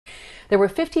There were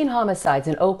 15 homicides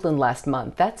in Oakland last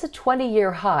month. That's a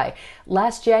 20-year high.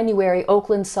 Last January,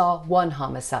 Oakland saw one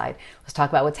homicide. Let's talk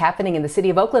about what's happening in the city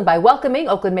of Oakland by welcoming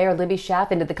Oakland Mayor Libby Schaaf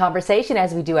into the conversation,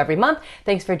 as we do every month.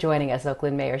 Thanks for joining us,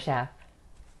 Oakland Mayor Schaaf.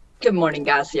 Good morning,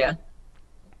 Garcia.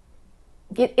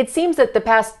 It seems that the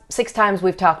past 6 times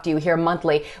we've talked to you here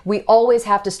monthly, we always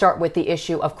have to start with the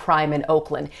issue of crime in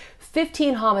Oakland.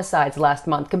 15 homicides last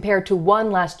month compared to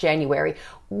 1 last January.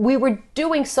 We were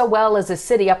doing so well as a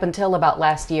city up until about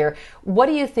last year. What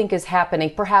do you think is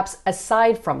happening, perhaps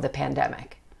aside from the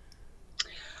pandemic?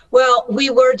 Well, we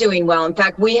were doing well. In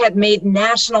fact, we had made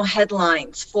national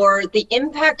headlines for the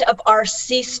impact of our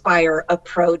ceasefire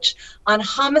approach on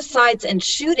homicides and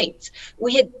shootings.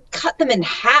 We had cut them in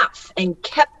half and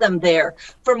kept them there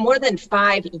for more than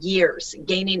 5 years,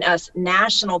 gaining us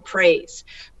national praise.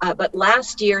 But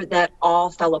last year, that all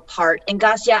fell apart. And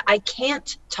Garcia, I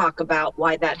can't talk about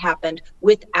why that happened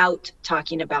without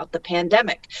talking about the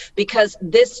pandemic, because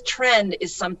this trend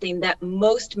is something that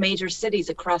most major cities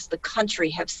across the country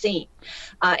have seen.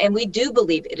 And we do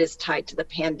believe it is tied to the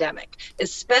pandemic,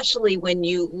 especially when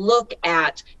you look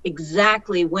at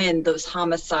exactly when those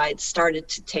homicides started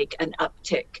to take an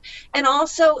uptick. And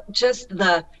also just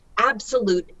the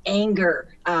absolute anger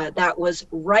that was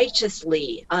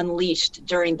righteously unleashed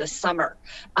during the summer.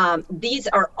 These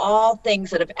are all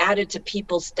things that have added to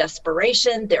people's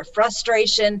desperation, their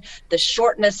frustration, the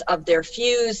shortness of their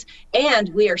fuse, and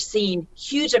we are seeing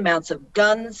huge amounts of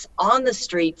guns on the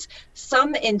streets.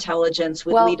 Some intelligence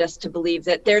would lead us to believe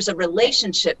that there's a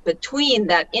relationship between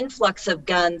that influx of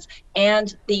guns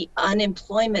and the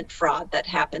unemployment fraud that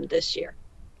happened this year.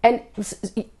 And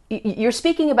you're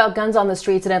speaking about guns on the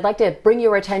streets, and I'd like to bring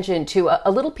your attention to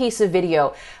a little piece of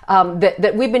video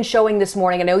that we've been showing this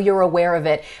morning. I know you're aware of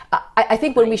it. I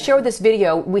think when we show this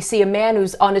video, we see a man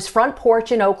who's on his front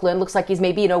porch in Oakland. Looks like he's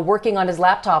maybe, working on his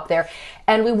laptop there.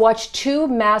 And we watch 2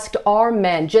 masked armed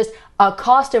men just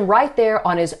accost him right there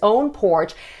on his own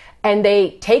porch. And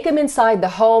they take him inside the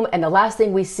home, and the last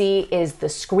thing we see is the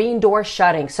screen door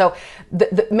shutting. So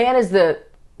the man is the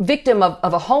victim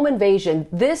of a home invasion.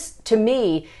 This, to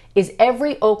me, is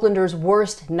every Oaklander's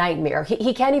worst nightmare.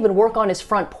 He can't even work on his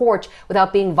front porch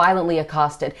without being violently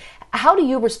accosted. How do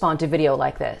you respond to video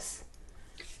like this?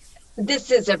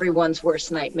 This is everyone's worst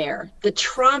nightmare. The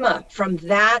trauma from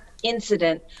that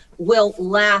incident will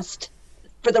last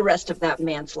for the rest of that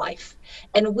man's life.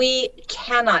 And we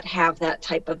cannot have that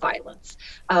type of violence.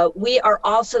 We are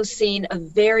also seeing a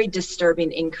very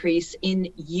disturbing increase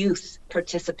in youth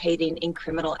participating in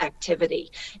criminal activity.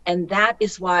 And that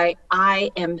is why I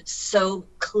am so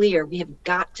clear. We have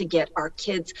got to get our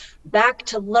kids back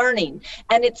to learning.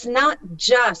 And it's not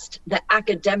just the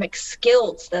academic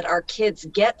skills that our kids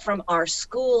get from our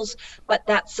schools, but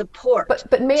that support.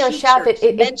 But Mayor Schaaf,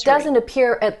 it doesn't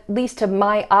appear, at least to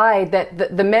my eye,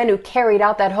 that the men who carried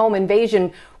out that home invasion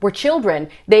were children.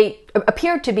 They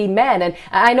appeared to be men. And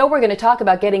I know we're going to talk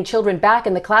about getting children back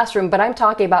in the classroom, but I'm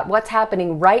talking about what's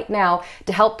happening right now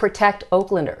to help protect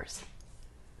Oaklanders.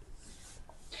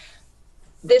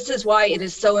 This is why it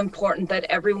is so important that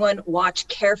everyone watch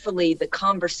carefully the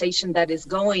conversation that is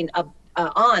going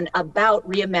on about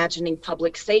reimagining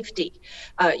public safety.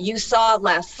 You saw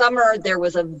last summer there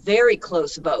was a very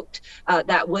close vote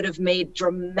that would have made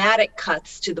dramatic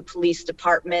cuts to the police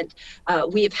department.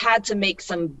 We have had to make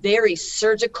some very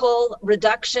surgical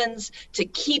reductions to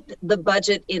keep the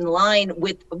budget in line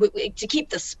to keep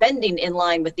the spending in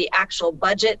line with the actual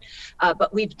budget.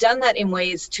 But we've done that in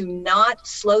ways to not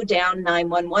slow down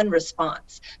 911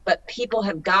 response. But people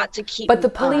have got to keep the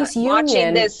police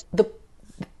watching this.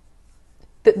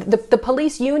 The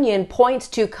police union points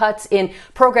to cuts in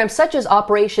programs such as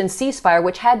Operation Ceasefire,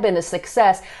 which had been a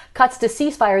success. Cuts to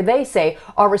ceasefire, they say,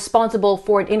 are responsible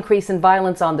for an increase in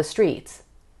violence on the streets.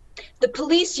 The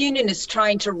police union is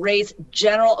trying to raise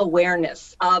general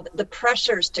awareness of the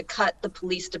pressures to cut the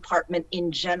police department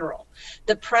in general,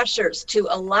 the pressures to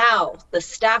allow the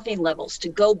staffing levels to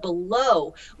go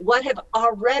below what have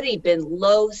already been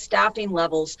low staffing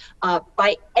levels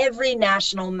by every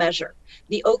national measure.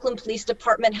 The Oakland Police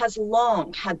Department has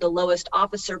long had the lowest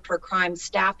officer per crime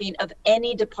staffing of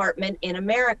any department in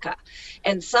America.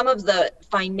 And some of the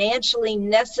financially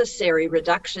necessary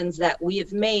reductions that we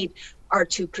have made are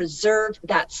to preserve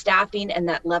that staffing and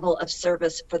that level of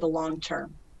service for the long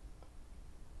term.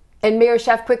 And Mayor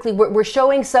Schaaf, quickly, we're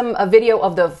showing a video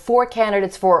of the 4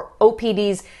 candidates for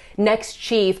OPD's next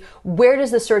chief. Where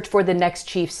does the search for the next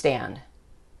chief stand?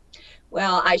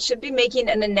 Well, I should be making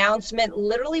an announcement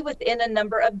literally within a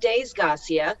number of days,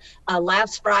 Garcia.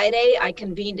 Last Friday, I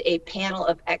convened a panel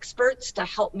of experts to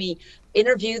help me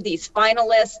interview these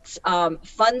finalists.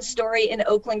 Fun story in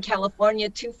Oakland, California,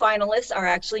 2 finalists are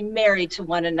actually married to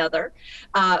one another.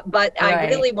 But I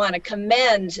really want to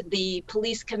commend the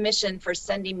Police Commission for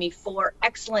sending me 4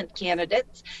 excellent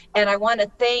candidates. And I want to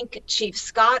thank Chief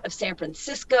Scott of San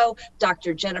Francisco,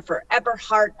 Dr. Jennifer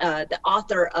Eberhardt, the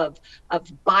author of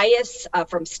Bias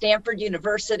from Stanford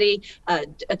University,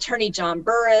 Attorney John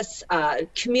Burris,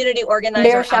 community organizer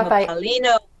Mayor Schaaf,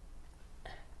 Paulino.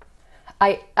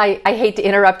 I hate to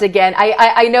interrupt again.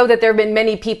 I know that there have been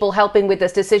many people helping with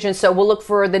this decision, so we'll look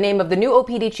for the name of the new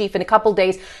OPD chief in a couple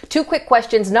days. 2 quick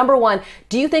questions. Number 1,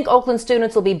 do you think Oakland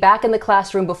students will be back in the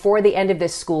classroom before the end of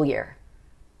this school year?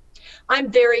 I'm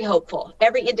very hopeful.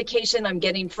 Every indication I'm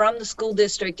getting from the school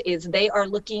district is they are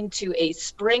looking to a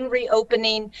spring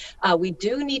reopening. We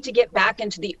do need to get back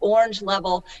into the orange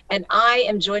level, and I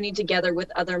am joining together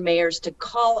with other mayors to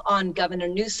call on Governor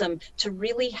Newsom to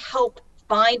really help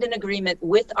find an agreement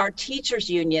with our teachers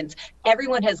unions.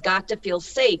 Everyone has got to feel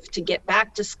safe to get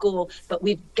back to school, but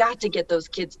we've got to get those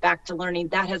kids back to learning.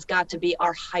 That has got to be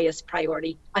our highest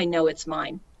priority. I know it's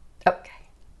mine. Okay.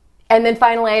 And then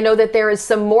finally, I know that there is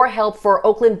some more help for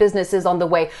Oakland businesses on the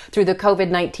way through the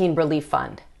COVID-19 Relief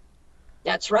Fund.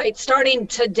 That's right. Starting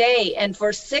today and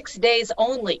for 6 days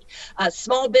only,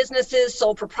 small businesses,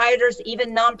 sole proprietors,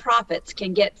 even nonprofits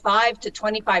can get $5,000 to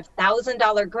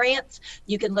 $25,000 grants.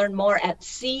 You can learn more at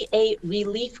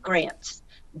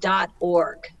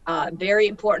careliefgrants.org. Very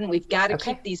important. We've got to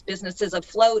keep these businesses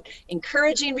afloat,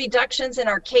 encouraging reductions in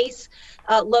our case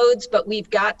loads, but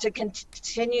we've got to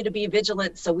continue to be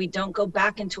vigilant so we don't go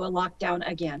back into a lockdown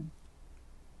again.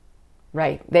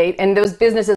 Right. And those businesses